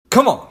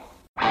Come on.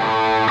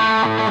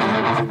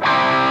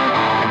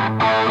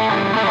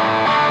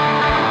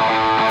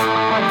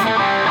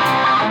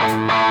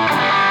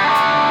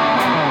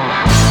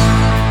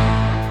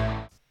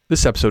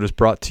 This episode is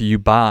brought to you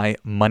by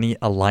Money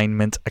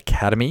Alignment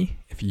Academy.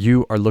 If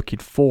you are looking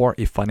for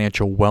a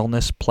financial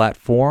wellness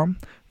platform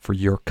for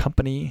your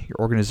company, your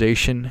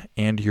organization,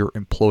 and your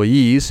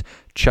employees,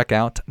 check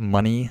out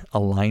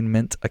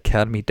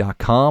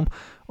moneyalignmentacademy.com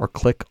or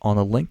click on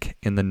the link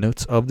in the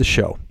notes of the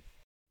show.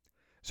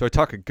 So I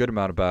talk a good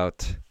amount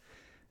about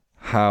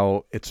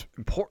how it's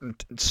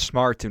important and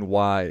smart and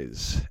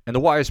wise. And the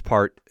wise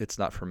part, it's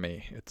not for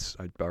me.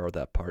 I borrowed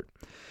that part.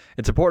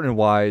 It's important and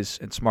wise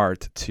and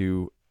smart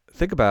to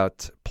think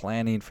about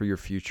planning for your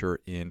future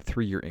in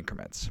 3-year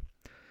increments.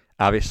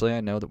 Obviously,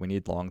 I know that we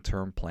need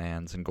long-term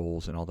plans and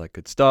goals and all that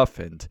good stuff,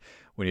 and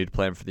we need to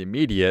plan for the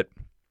immediate.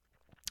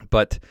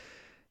 But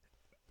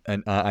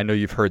I know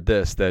you've heard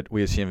this, that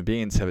we as human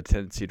beings have a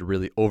tendency to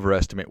really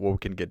overestimate what we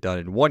can get done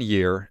in 1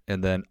 year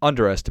and then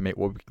underestimate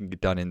what we can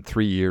get done in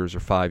 3 years or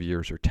 5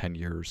 years or 10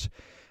 years.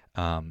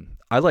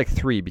 I like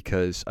 3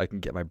 because I can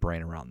get my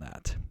brain around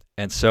that.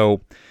 And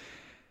so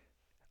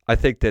I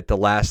think that the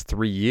last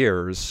 3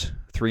 years,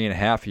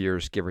 3.5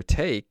 years, give or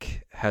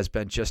take, has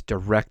been just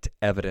direct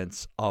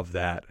evidence of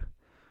that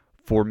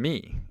for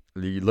me.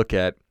 You look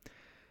at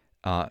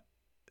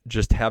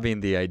just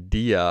having the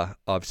idea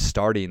of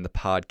starting the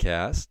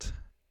podcast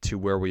to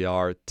where we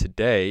are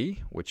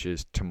today, which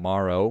is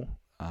tomorrow,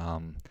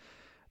 the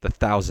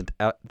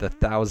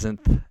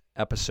 1000th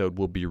episode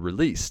will be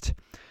released.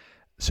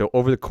 So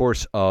over the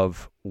course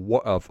of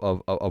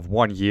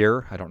 1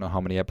 year, I don't know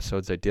how many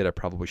episodes I did. I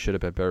probably should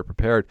have been better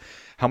prepared.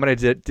 How many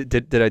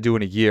did I do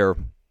in a year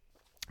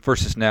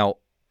versus now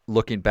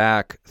looking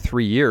back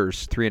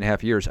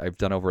 3.5 years, I've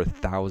done over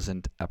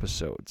 1,000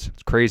 episodes.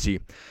 It's crazy.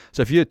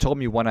 So if you had told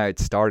me when I had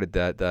started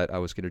that I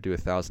was going to do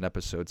 1,000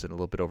 episodes in a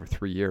little bit over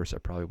 3 years, I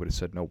probably would have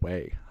said, no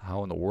way.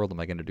 How in the world am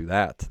I going to do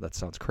that? That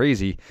sounds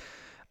crazy.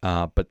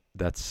 But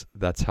that's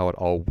how it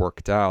all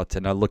worked out.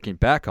 And now looking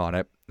back on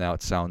it, now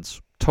it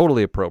sounds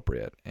totally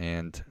appropriate.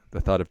 And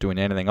the thought of doing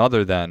anything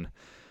other than,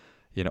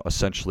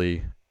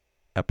 essentially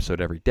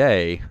episode every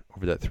day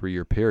over that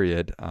 3-year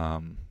period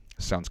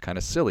sounds kind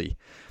of silly.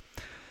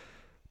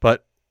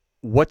 But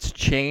what's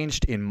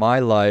changed in my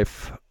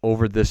life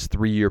over this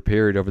 3-year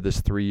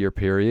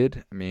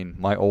period? I mean,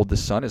 my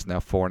oldest son is now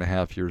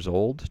 4.5 years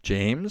old.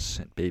 James,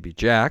 and baby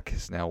Jack,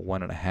 is now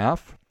 1.5.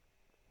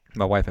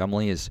 My wife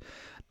Emily is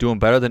doing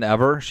better than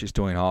ever. She's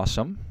doing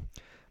awesome.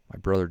 My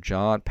brother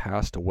John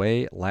passed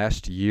away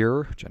last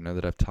year, which I know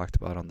that I've talked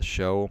about on the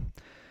show.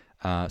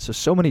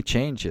 So many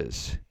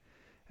changes.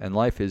 And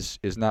life is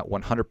not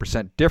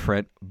 100%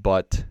 different,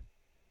 but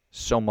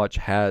so much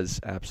has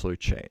absolutely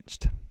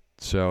changed.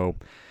 So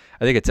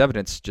I think it's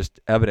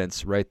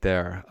evidence right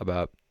there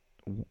about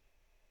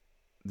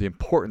the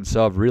importance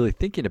of really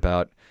thinking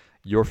about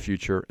your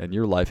future and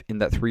your life in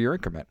that 3-year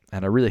increment.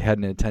 And I really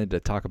hadn't intended to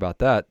talk about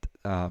that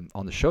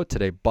on the show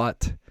today,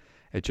 but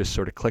it just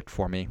sort of clicked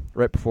for me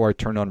right before I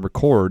turned on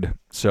record.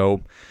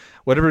 So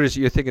whatever it is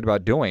you're thinking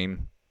about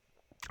doing,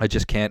 I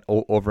just can't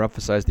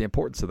overemphasize the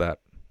importance of that.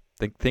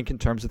 Think in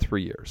terms of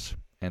 3 years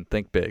and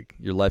think big.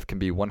 Your life can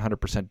be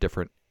 100%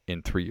 different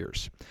in 3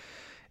 years.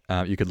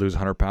 You could lose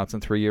 100 pounds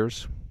in 3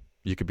 years.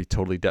 You could be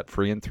totally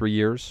debt-free in 3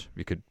 years.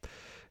 You could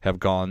have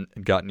gotten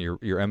your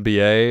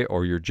MBA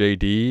or your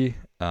JD.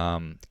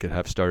 You could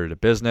have started a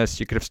business.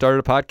 You could have started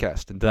a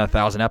podcast and done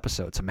 1,000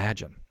 episodes.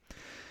 Imagine.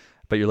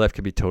 But your life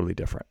can be totally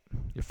different.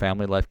 Your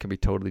family life can be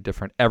totally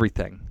different.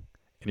 Everything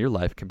in your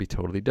life can be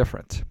totally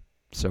different.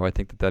 So I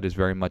think that is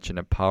very much an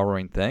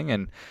empowering thing.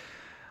 And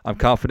I'm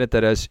confident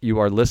that as you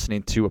are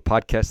listening to a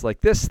podcast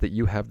like this, that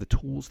you have the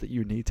tools that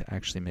you need to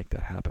actually make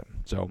that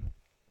happen. So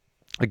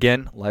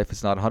again, life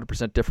is not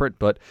 100% different,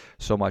 but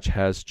so much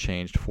has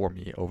changed for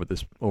me over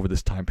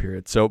this time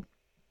period. So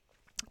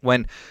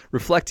when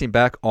reflecting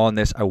back on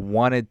this, I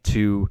wanted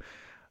to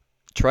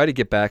try to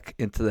get back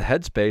into the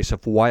headspace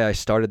of why I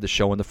started the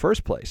show in the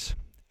first place.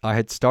 I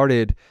had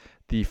started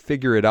the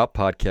Figure It Out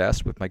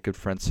podcast with my good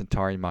friend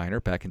Centauri Minor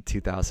back in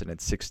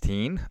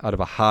 2016 out of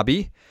a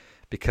hobby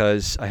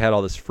because I had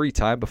all this free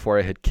time before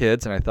I had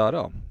kids, and I thought,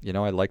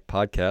 I like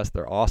podcasts.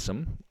 They're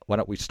awesome. Why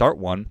don't we start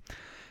one?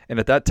 And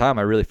at that time,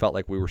 I really felt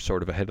like we were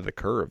sort of ahead of the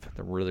curve.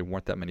 There really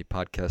weren't that many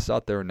podcasts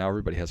out there, and now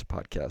everybody has a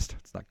podcast.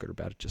 It's not good or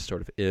bad. It just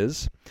sort of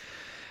is.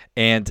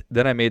 And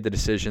then I made the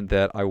decision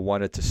that I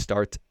wanted to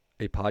start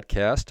a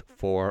podcast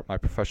for my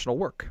professional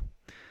work.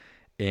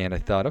 And I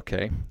thought,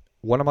 okay,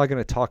 what am I going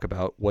to talk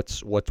about?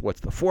 What's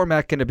the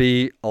format going to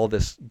be? All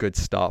this good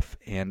stuff.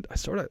 And I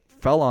sort of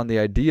fell on the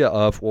idea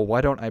of, well,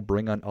 why don't I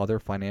bring on other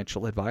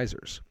financial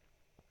advisors?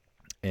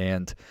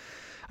 And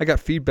I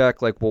got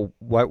feedback like, well,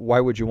 why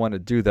would you want to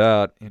do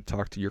that and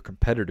talk to your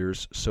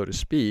competitors, so to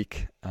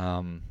speak?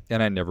 And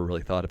I never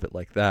really thought of it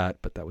like that,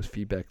 but that was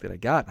feedback that I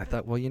got. And I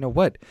thought, well, you know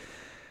what?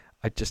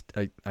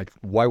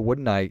 Why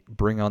wouldn't I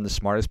bring on the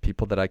smartest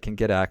people that I can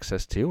get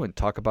access to and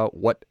talk about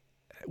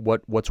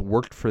what's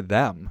worked for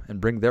them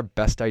and bring their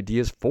best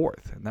ideas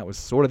forth? And that was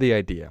sort of the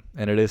idea,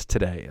 and it is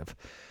today, of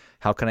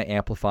how can I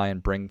amplify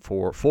and bring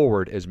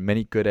forward as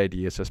many good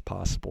ideas as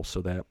possible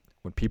so that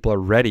when people are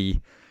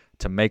ready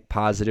to make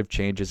positive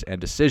changes and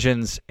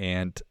decisions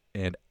and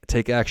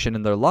take action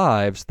in their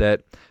lives,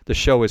 that the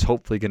show is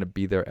hopefully going to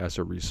be there as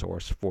a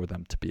resource for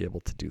them to be able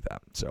to do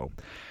that. So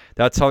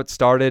that's how it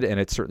started, and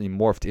it's certainly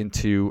morphed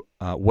into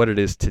what it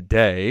is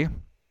today.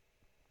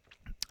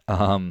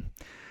 I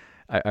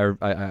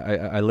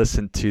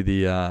listened to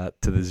the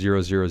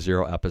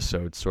 000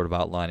 episode, sort of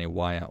outlining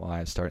why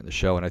I'm starting the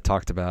show, and I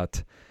talked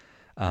about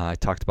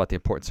the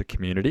importance of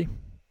community,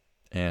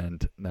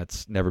 and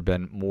that's never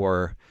been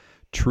more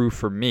true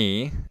for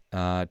me.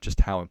 Just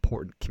how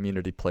important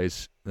community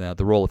plays,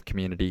 the role of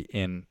community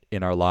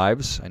in our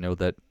lives. I know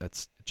that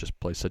it just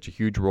plays such a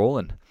huge role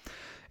in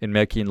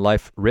making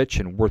life rich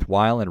and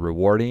worthwhile and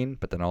rewarding,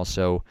 but then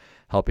also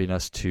helping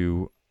us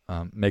to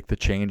make the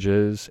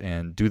changes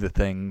and do the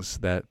things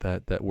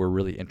that we're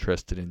really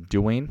interested in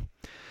doing.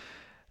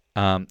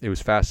 It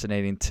was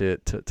fascinating to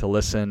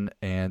listen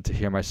and to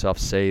hear myself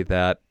say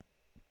that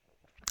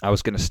I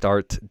was going to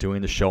start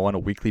doing the show on a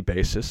weekly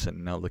basis,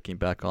 and now looking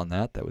back on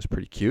that was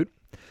pretty cute.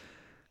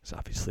 Because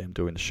obviously I'm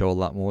doing the show a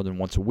lot more than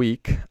once a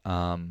week.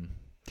 And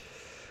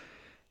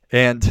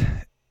then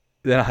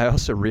I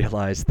also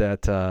realized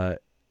that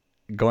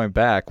going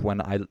back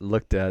when I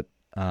looked at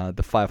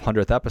the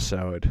 500th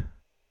episode,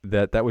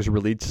 that was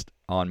released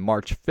on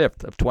March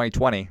 5th of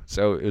 2020.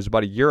 So it was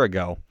about a year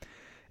ago.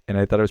 And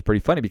I thought it was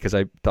pretty funny because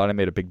I thought I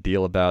made a big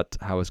deal about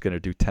how I was going to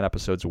do 10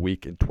 episodes a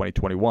week in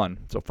 2021.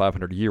 So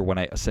 500 a year, when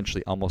I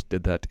essentially almost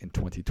did that in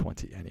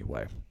 2020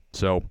 anyway.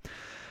 So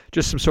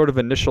just some sort of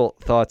initial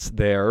thoughts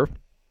there.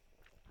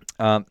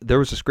 There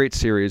was this great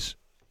series,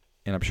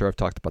 and I'm sure I've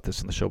talked about this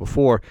in the show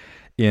before,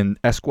 in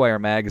Esquire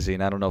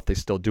magazine. I don't know if they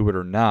still do it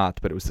or not,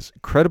 but it was this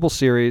incredible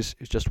series.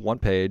 It's just one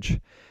page,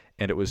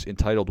 and it was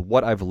entitled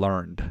What I've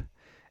Learned.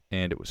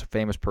 And it was a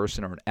famous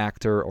person or an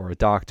actor or a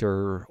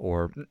doctor,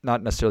 or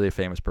not necessarily a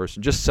famous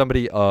person, just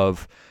somebody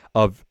of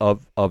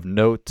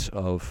note,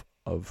 of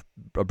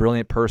a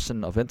brilliant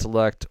person, of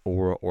intellect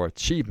or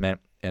achievement.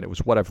 And it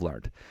was What I've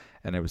Learned.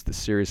 And it was this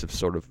series of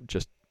sort of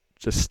just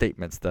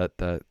statements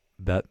that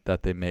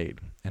they made.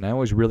 And I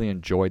always really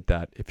enjoyed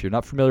that. If you're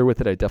not familiar with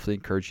it, I definitely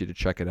encourage you to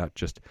check it out.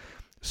 Just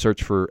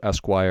search for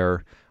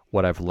Esquire,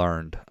 What I've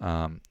Learned.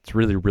 It's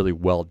really, really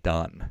well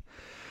done.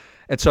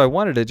 And so I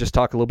wanted to just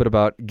talk a little bit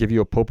about, give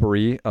you a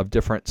potpourri of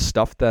different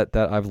stuff that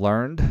I've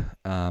learned,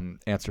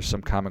 answer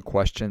some common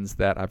questions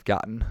that I've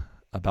gotten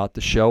about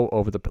the show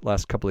over the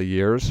last couple of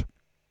years,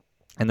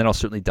 and then I'll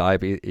certainly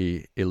dive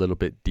a little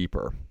bit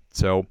deeper.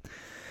 So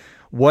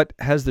what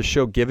has the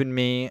show given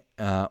me,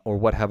 or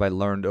what have I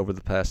learned over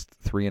the past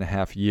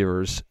 3.5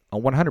 years?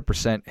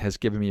 100% has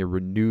given me a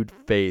renewed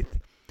faith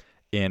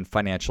in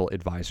financial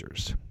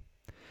advisors,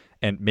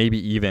 and maybe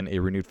even a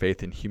renewed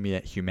faith in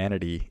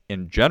humanity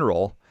in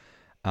general,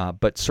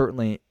 but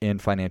certainly in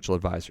financial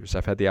advisors.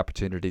 I've had the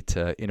opportunity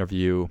to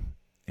interview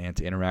and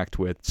to interact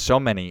with so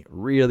many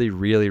really,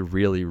 really,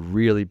 really,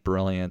 really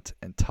brilliant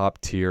and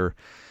top-tier,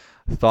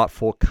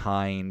 thoughtful,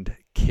 kind,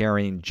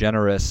 caring,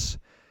 generous,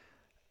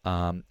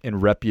 and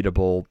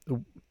reputable.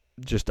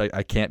 Just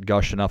I can't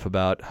gush enough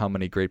about how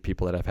many great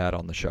people that I've had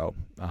on the show,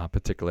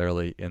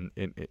 particularly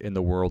in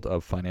the world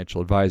of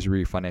financial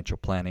advisory, financial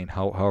planning,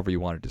 however you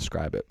want to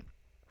describe it.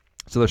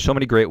 So there's so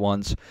many great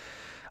ones.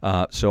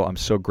 So I'm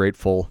so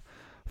grateful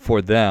for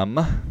them.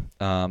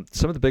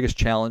 Some of the biggest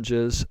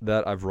challenges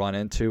that I've run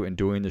into in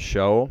doing the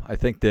show, I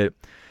think that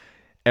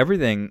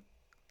everything,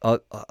 a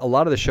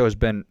lot of the show has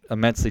been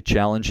immensely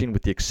challenging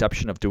with the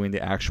exception of doing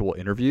the actual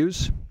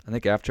interviews. I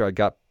think after I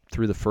got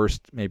through the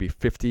first maybe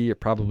 50 or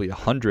probably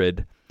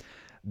 100,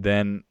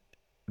 then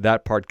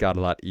that part got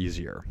a lot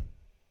easier.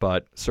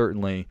 But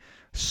certainly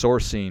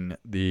sourcing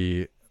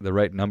the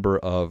right number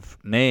of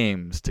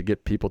names to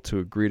get people to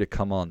agree to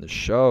come on the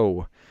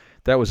show,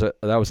 that was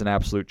an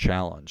absolute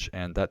challenge,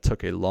 and that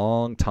took a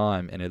long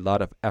time and a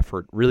lot of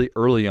effort really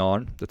early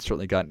on. That's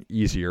certainly gotten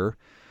easier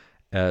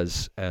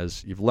as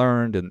you've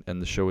learned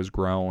and the show has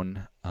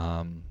grown.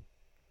 I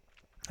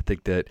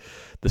think that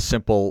the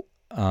simple,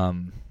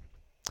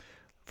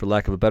 for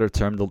lack of a better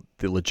term,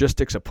 the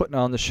logistics of putting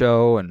on the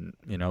show, and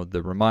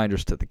the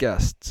reminders to the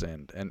guests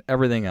and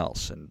everything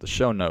else, and the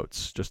show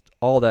notes, just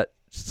all that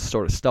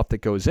sort of stuff that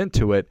goes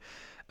into it,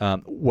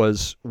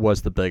 was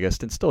the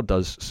biggest, and still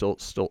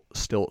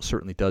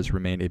certainly does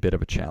remain a bit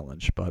of a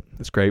challenge, but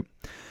it's great.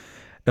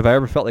 If I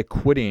ever felt like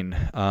quitting,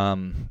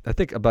 I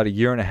think about 1.5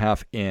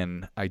 years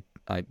in,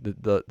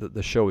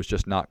 the show was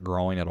just not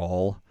growing at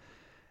all,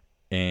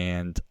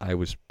 and I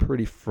was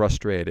pretty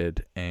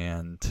frustrated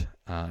and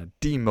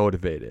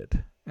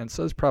demotivated. And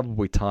so there's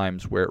probably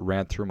times where it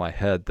ran through my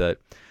head that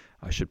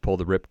I should pull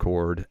the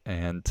ripcord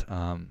and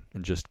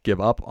just give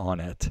up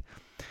on it.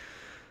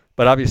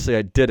 But obviously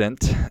I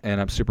didn't,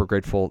 and I'm super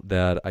grateful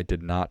that I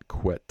did not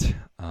quit.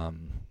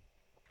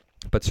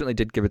 But certainly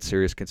did give it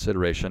serious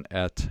consideration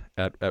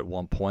at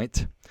one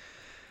point.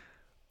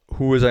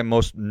 Who was I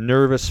most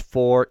nervous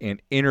for in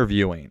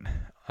interviewing?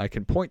 I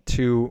can point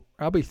to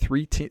probably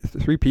three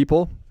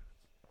people.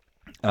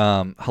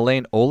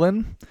 Helene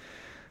Olin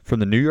from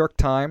the New York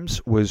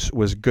Times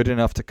was good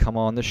enough to come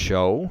on the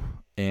show,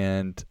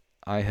 and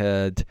I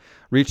had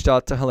reached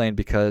out to Helene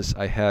because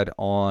I had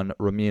on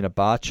Romina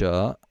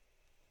Baccia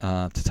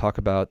to talk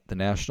about the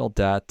national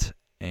debt,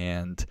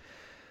 and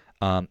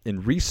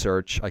in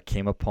research I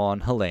came upon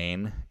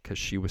Helene because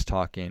she was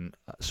talking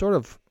sort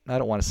of, I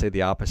don't want to say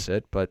the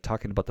opposite, but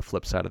talking about the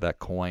flip side of that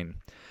coin.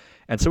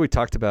 And so we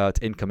talked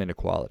about income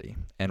inequality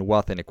and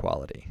wealth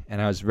inequality,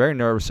 and I was very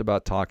nervous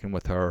about talking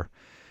with her,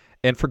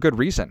 and for good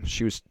reason.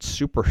 She was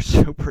super,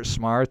 super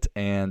smart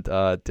and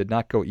did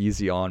not go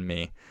easy on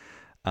me.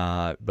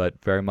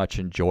 But very much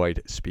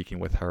enjoyed speaking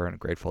with her and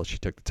grateful she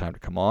took the time to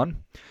come on.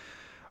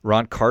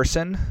 Ron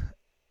Carson,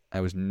 I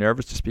was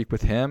nervous to speak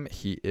with him.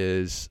 He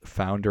is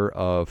founder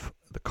of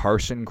the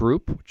Carson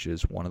Group, which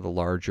is one of the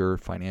larger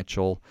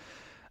financial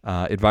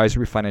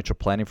advisory financial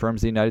planning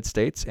firms in the United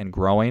States, and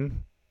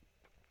growing.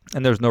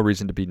 And there's no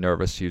reason to be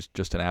nervous. He's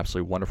just an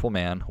absolutely wonderful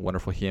man, a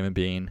wonderful human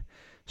being,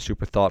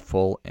 super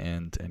thoughtful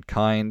and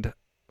kind.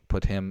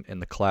 Put him in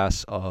the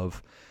class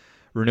of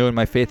renewing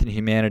my faith in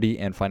humanity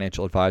and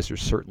financial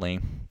advisors, certainly.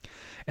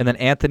 And then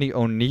Anthony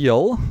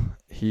O'Neill,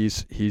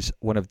 he's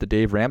one of the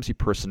Dave Ramsey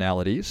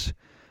personalities.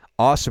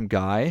 Awesome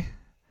guy,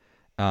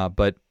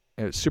 but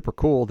it was super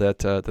cool that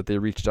they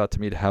reached out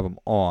to me to have him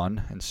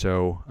on. And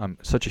so I'm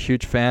such a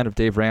huge fan of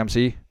Dave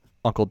Ramsey,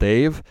 Uncle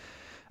Dave.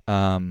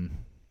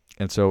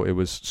 And so it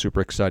was super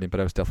exciting,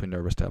 but I was definitely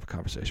nervous to have a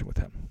conversation with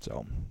him.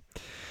 So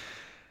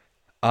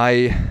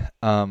I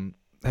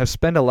have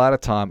spent a lot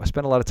of time. I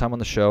spend a lot of time on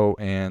the show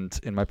and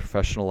in my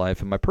professional life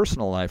and my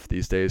personal life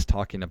these days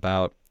talking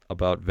about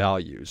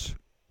values.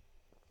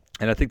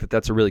 And I think that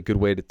that's a really good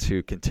way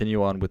to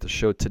continue on with the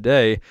show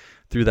today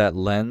through that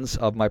lens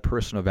of my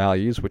personal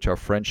values, which are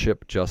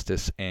friendship,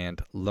 justice,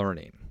 and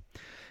learning.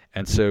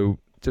 And so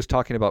just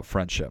talking about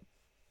friendship,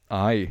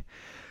 I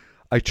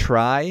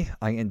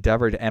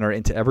endeavor to enter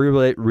into every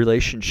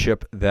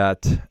relationship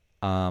that,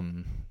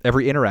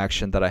 every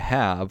interaction that I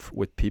have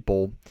with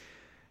people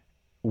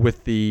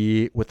with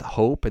the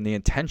hope and the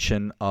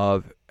intention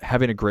of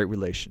having a great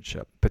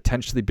relationship,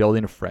 potentially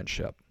building a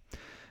friendship.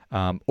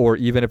 Or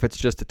even if it's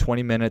just a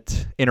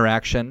 20-minute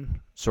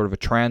interaction, sort of a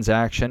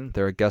transaction,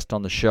 they're a guest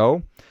on the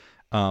show.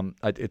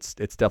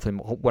 It's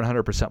definitely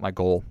 100% my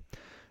goal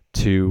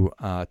to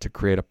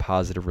create a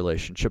positive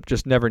relationship,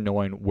 just never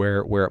knowing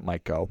where it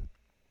might go.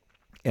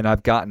 And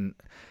I've gotten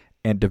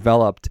and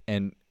developed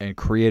and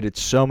created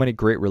so many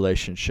great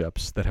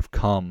relationships that have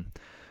come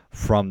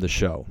from the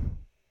show.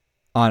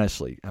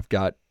 Honestly, I've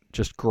got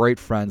just great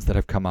friends that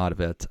have come out of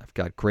it. I've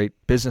got great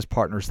business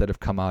partners that have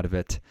come out of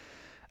it.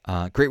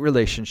 Great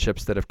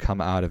relationships that have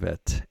come out of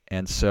it.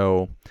 And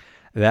so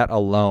that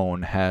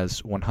alone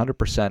has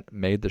 100%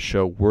 made the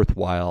show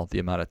worthwhile, the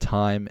amount of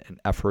time and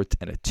effort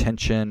and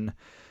attention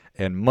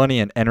and money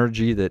and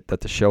energy that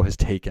the show has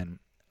taken.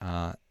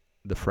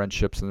 The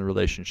friendships and the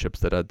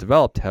relationships that I've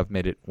developed have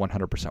made it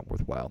 100%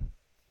 worthwhile.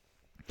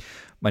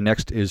 My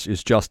next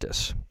is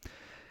justice.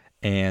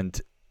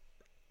 And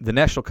the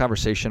national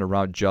conversation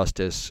around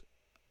justice,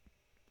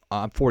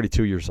 I'm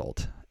 42 years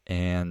old,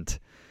 and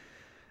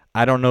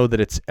I don't know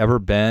that it's ever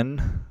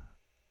been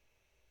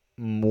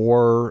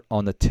more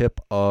on the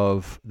tip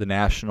of the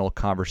national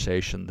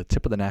conversation, the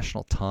tip of the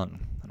national tongue.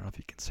 I don't know if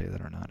you can say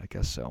that or not. I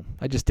guess so.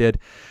 I just did.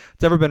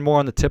 It's never been more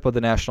on the tip of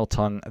the national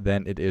tongue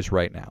than it is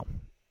right now.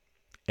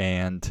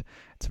 And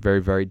it's a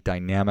very, very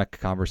dynamic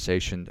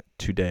conversation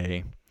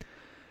today.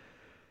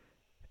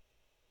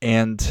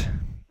 And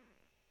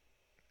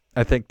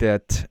I think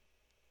that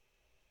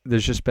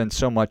there's just been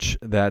so much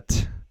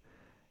that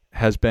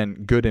has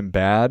been good and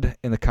bad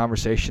in the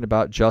conversation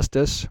about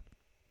justice.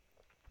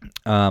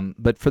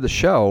 But for the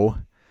show,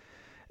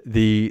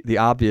 the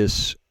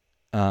obvious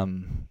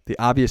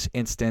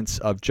instance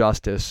of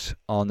justice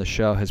on the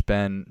show has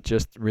been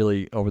just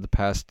really over the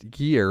past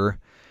year,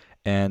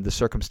 and the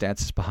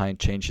circumstances behind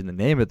changing the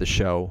name of the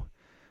show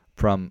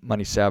from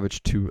Money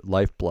Savage to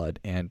Lifeblood.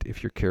 And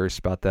if you're curious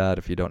about that,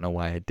 if you don't know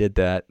why I did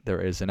that, there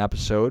is an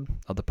episode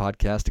of the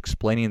podcast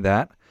explaining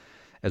that,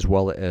 as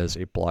well as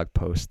a blog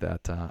post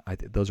that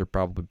those are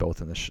probably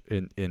both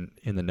in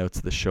the notes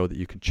of the show that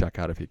you can check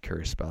out if you're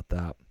curious about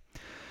that.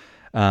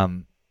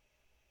 I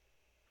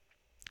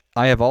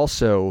have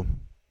also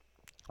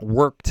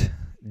worked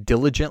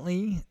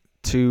diligently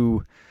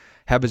to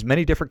have as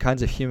many different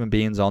kinds of human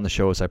beings on the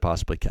show as I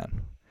possibly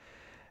can.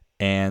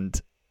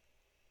 And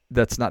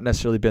that's not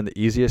necessarily been the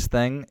easiest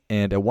thing.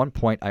 And at one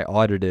point I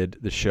audited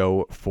the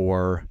show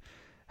for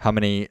how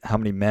many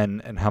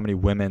men and how many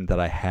women that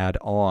I had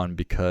on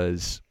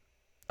because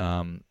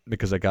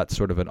I got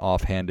sort of an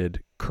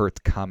offhanded,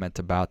 curt comment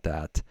about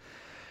that.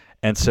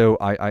 And so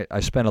I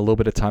spent a little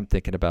bit of time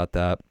thinking about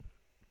that.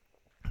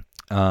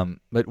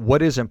 But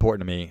what is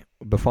important to me,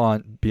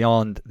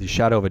 beyond the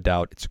shadow of a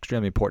doubt, it's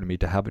extremely important to me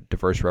to have a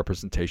diverse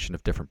representation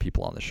of different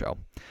people on the show.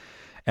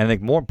 And I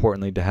think more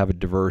importantly, to have a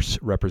diverse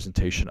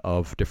representation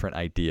of different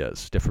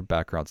ideas, different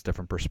backgrounds,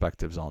 different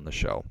perspectives on the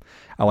show.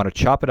 I want to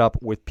chop it up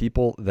with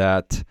people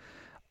that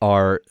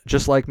are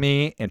just like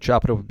me and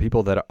chop it up with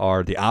people that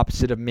are the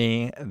opposite of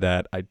me,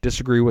 that I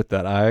disagree with,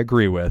 that I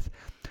agree with,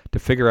 to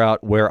figure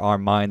out where our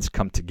minds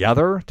come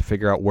together, to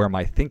figure out where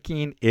my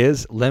thinking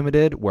is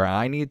limited, where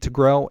I need to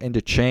grow and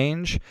to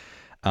change,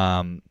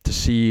 to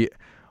see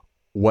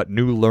what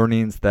new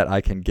learnings that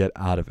I can get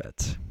out of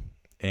it.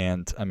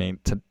 And I mean,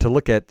 to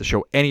look at the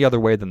show any other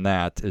way than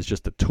that is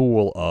just a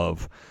tool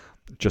of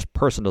just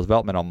personal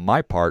development on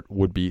my part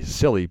would be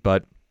silly,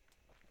 but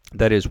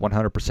that is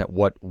 100%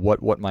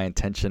 what my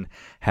intention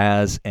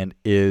has and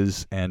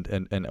is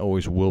and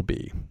always will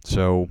be.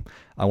 So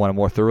I want to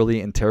more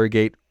thoroughly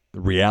interrogate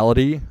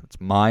reality. It's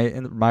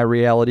my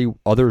reality,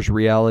 others'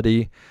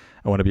 reality.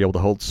 I want to be able to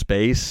hold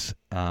space,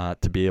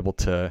 to be able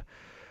to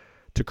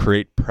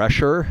create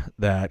pressure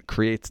that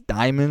creates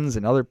diamonds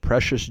and other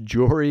precious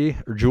jewelry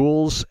or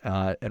jewels,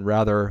 and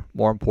rather,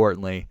 more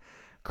importantly,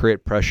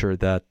 create pressure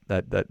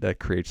that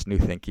creates new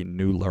thinking,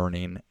 new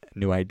learning,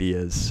 new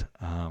ideas.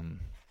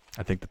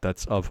 I think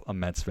that's of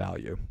immense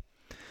value.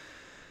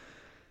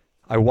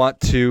 I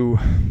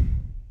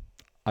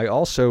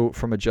also,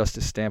 from a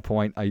justice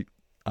standpoint,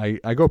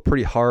 I go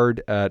pretty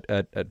hard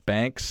at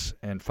banks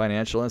and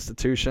financial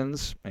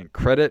institutions and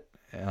credit,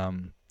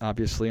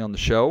 obviously on the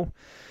show.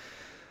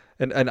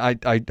 And I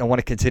want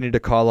to continue to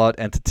call out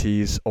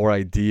entities or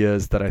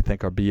ideas that I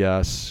think are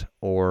BS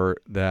or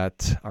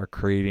that are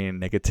creating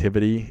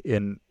negativity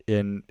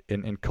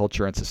in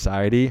culture and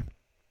society.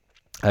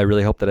 I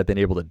really hope that I've been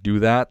able to do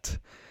that,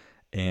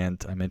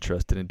 and I'm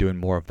interested in doing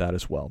more of that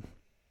as well.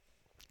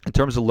 In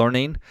terms of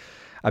learning,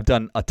 I've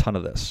done a ton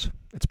of this.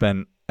 It's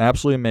been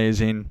absolutely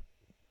amazing.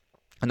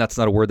 And that's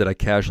not a word that I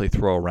casually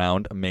throw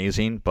around,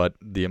 amazing, but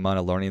the amount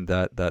of learning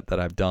that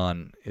I've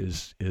done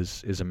is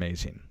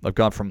amazing. I've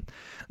gone from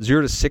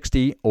 0 to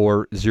 60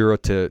 or 0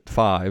 to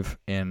 5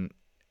 in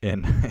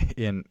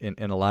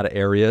a lot of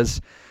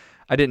areas.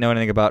 I didn't know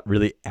anything about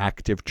really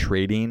active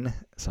trading,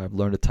 so I've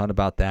learned a ton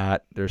about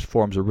that. There's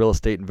forms of real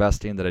estate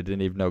investing that I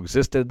didn't even know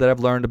existed that I've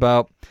learned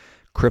about.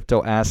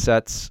 Crypto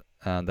assets,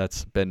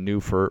 that's been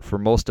new for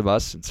most of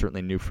us and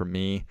certainly new for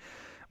me.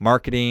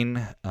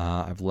 Marketing,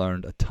 I've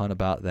learned a ton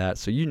about that.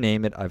 So you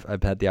name it,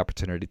 I've had the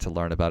opportunity to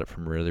learn about it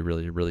from really,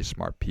 really, really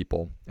smart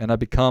people. And I've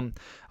become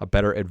a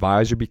better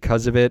advisor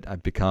because of it.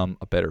 I've become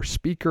a better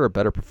speaker, a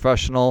better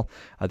professional.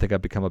 I think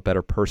I've become a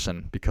better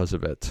person because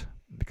of it,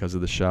 because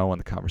of the show and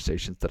the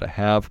conversations that I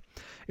have.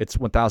 It's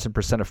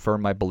 1,000%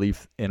 affirmed my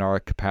belief in our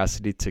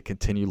capacity to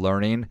continue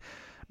learning,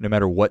 no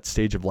matter what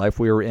stage of life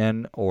we are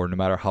in, or no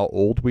matter how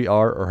old we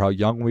are, or how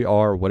young we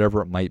are, or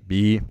whatever it might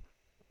be.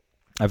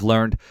 I've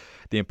learned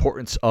the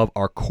importance of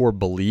our core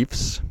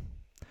beliefs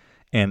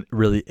and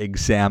really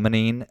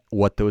examining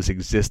what those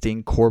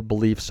existing core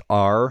beliefs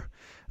are.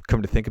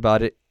 Come to think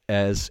about it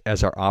as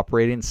our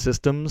operating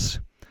systems.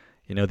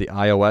 You know, the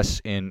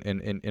iOS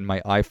in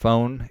my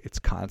iPhone, it's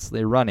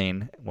constantly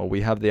running. Well,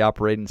 we have the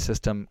operating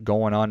system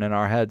going on in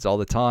our heads all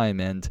the time,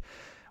 and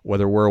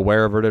whether we're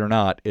aware of it or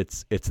not,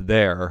 it's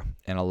there.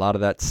 And a lot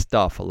of that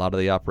stuff, a lot of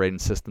the operating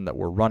system that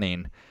we're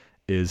running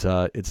is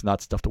it's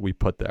not stuff that we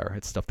put there.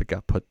 It's stuff that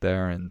got put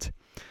there. And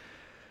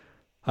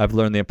I've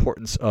learned the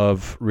importance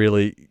of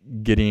really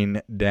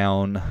getting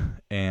down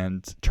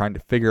and trying to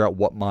figure out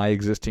what my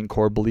existing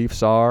core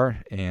beliefs are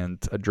and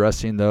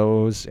addressing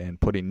those and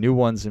putting new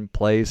ones in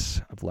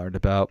place. I've learned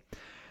about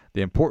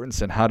the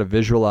importance and how to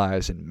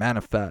visualize and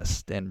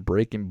manifest and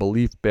breaking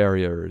belief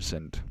barriers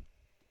and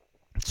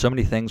so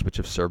many things which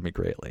have served me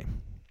greatly.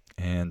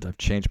 And I've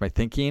changed my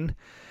thinking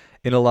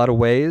in a lot of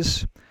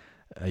ways.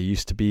 I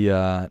used to be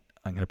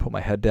I'm going to put my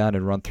head down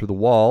and run through the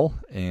wall,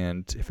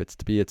 and if it's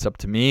to be, it's up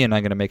to me, and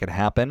I'm going to make it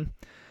happen.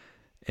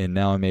 And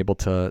now I'm able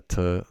to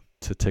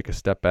take a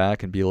step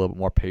back and be a little bit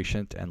more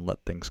patient and let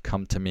things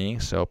come to me.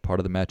 So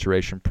part of the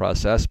maturation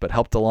process, but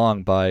helped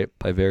along by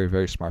very,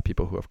 very smart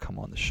people who have come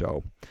on the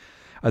show.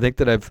 I think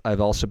that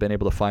I've also been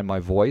able to find my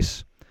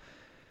voice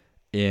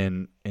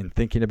in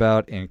thinking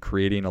about and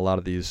creating a lot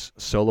of these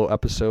solo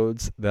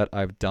episodes that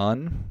I've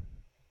done.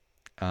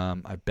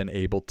 I've been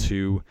able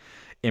to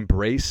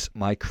embrace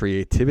my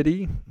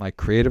creativity, my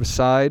creative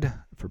side.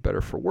 For better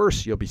or for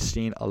worse, you'll be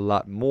seeing a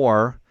lot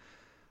more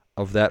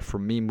of that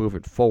from me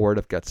moving forward.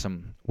 I've got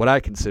some what I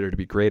consider to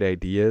be great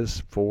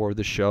ideas for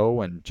the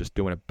show and just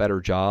doing a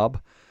better job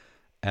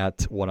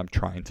at what I'm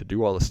trying to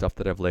do, all the stuff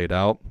that I've laid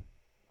out.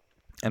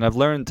 And I've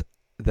learned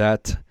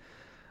that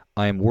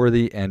I am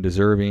worthy and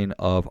deserving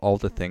of all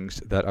the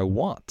things that I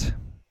want.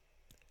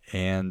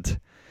 And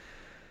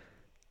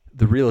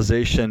the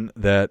realization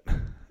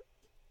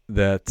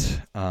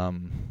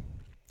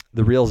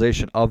the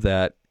realization of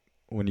that,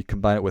 when you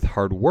combine it with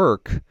hard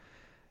work,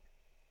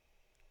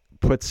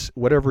 puts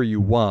whatever you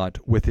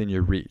want within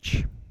your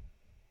reach.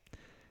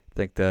 I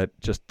think that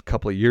just a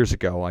couple of years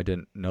ago, I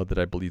didn't know that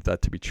I believed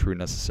that to be true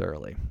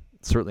necessarily.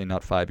 Certainly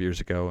not 5 years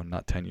ago and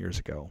not 10 years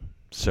ago.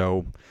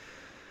 So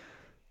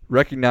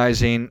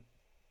recognizing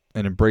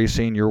and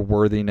embracing your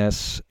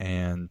worthiness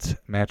and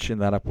matching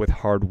that up with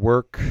hard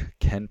work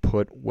can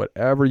put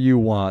whatever you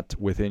want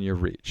within your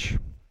reach.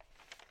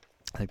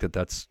 I think that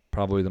that's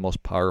probably the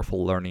most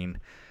powerful learning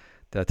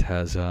that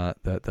has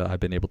that I've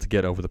been able to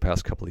get over the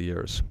past couple of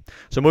years.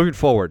 So moving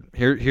forward,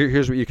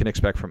 here's what you can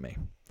expect from me.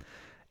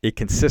 a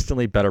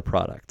consistently better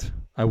product.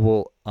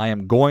 I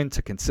am going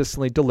to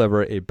consistently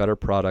deliver a better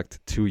product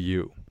to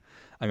you.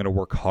 I'm going to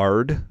work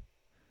hard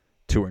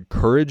to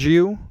encourage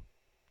you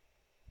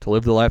to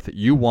live the life that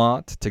you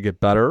want, to get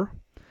better.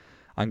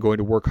 I'm going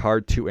to work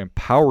hard to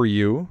empower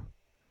you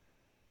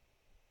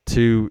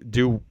to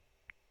do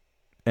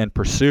and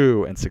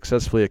pursue and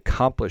successfully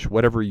accomplish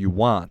whatever you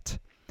want.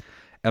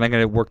 And I'm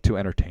going to work to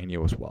entertain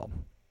you as well.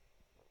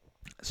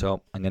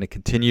 So I'm going to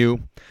continue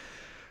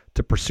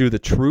to pursue the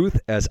truth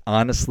as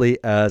honestly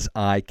as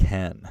I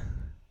can.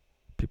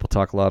 People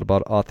talk a lot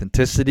about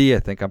authenticity. I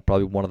think I'm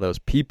probably one of those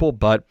people,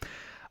 but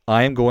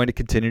I am going to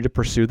continue to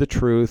pursue the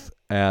truth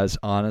as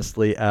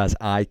honestly as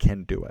I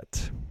can do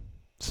it.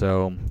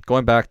 So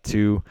going back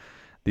to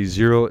the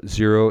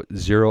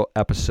 000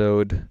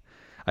 episode,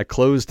 I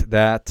closed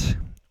that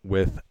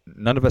with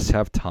none of us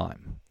have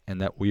time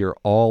and that we are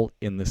all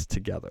in this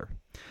together.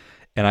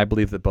 And I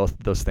believe that both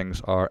of those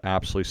things are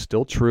absolutely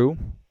still true.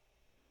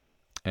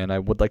 And I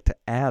would like to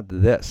add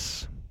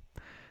this,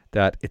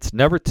 that it's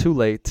never too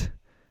late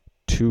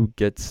to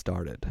get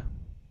started.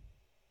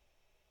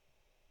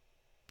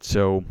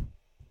 So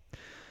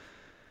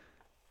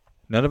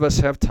none of us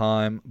have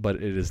time, but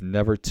it is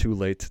never too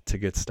late to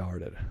get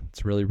started.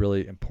 It's really,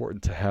 really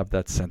important to have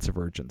that sense of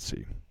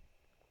urgency.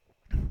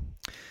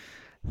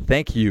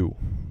 Thank you.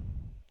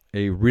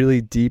 A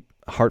really deep,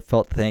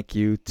 heartfelt thank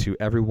you to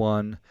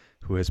everyone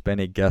who has been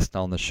a guest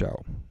on the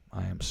show.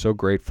 I am so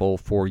grateful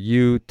for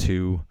you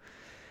to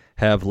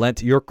have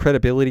lent your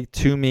credibility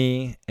to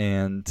me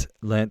and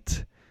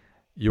lent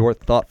your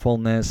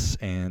thoughtfulness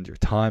and your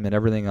time and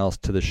everything else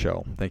to the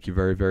show. Thank you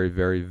very, very,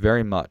 very,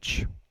 very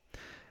much.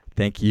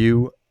 Thank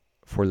you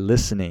for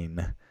listening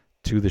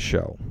to the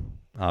show.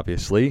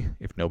 Obviously,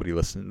 if nobody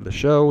listened to the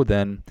show,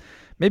 then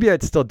maybe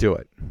I'd still do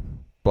it.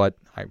 But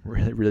I'm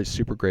really, really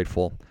super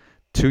grateful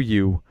to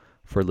you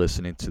for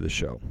listening to the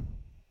show.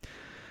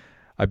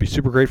 I'd be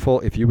super grateful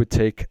if you would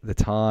take the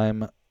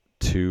time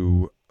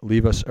to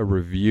leave us a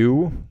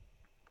review.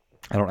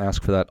 I don't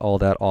ask for that all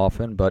that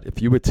often, but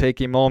if you would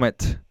take a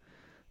moment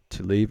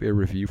to leave a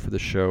review for the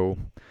show,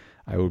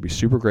 I would be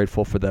super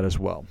grateful for that as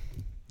well.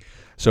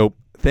 So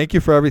thank you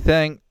for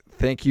everything.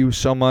 Thank you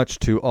so much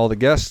to all the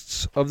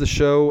guests of the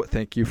show.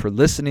 Thank you for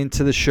listening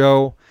to the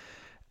show.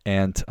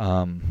 And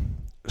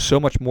so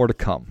much more to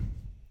come.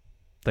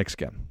 Thanks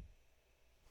again.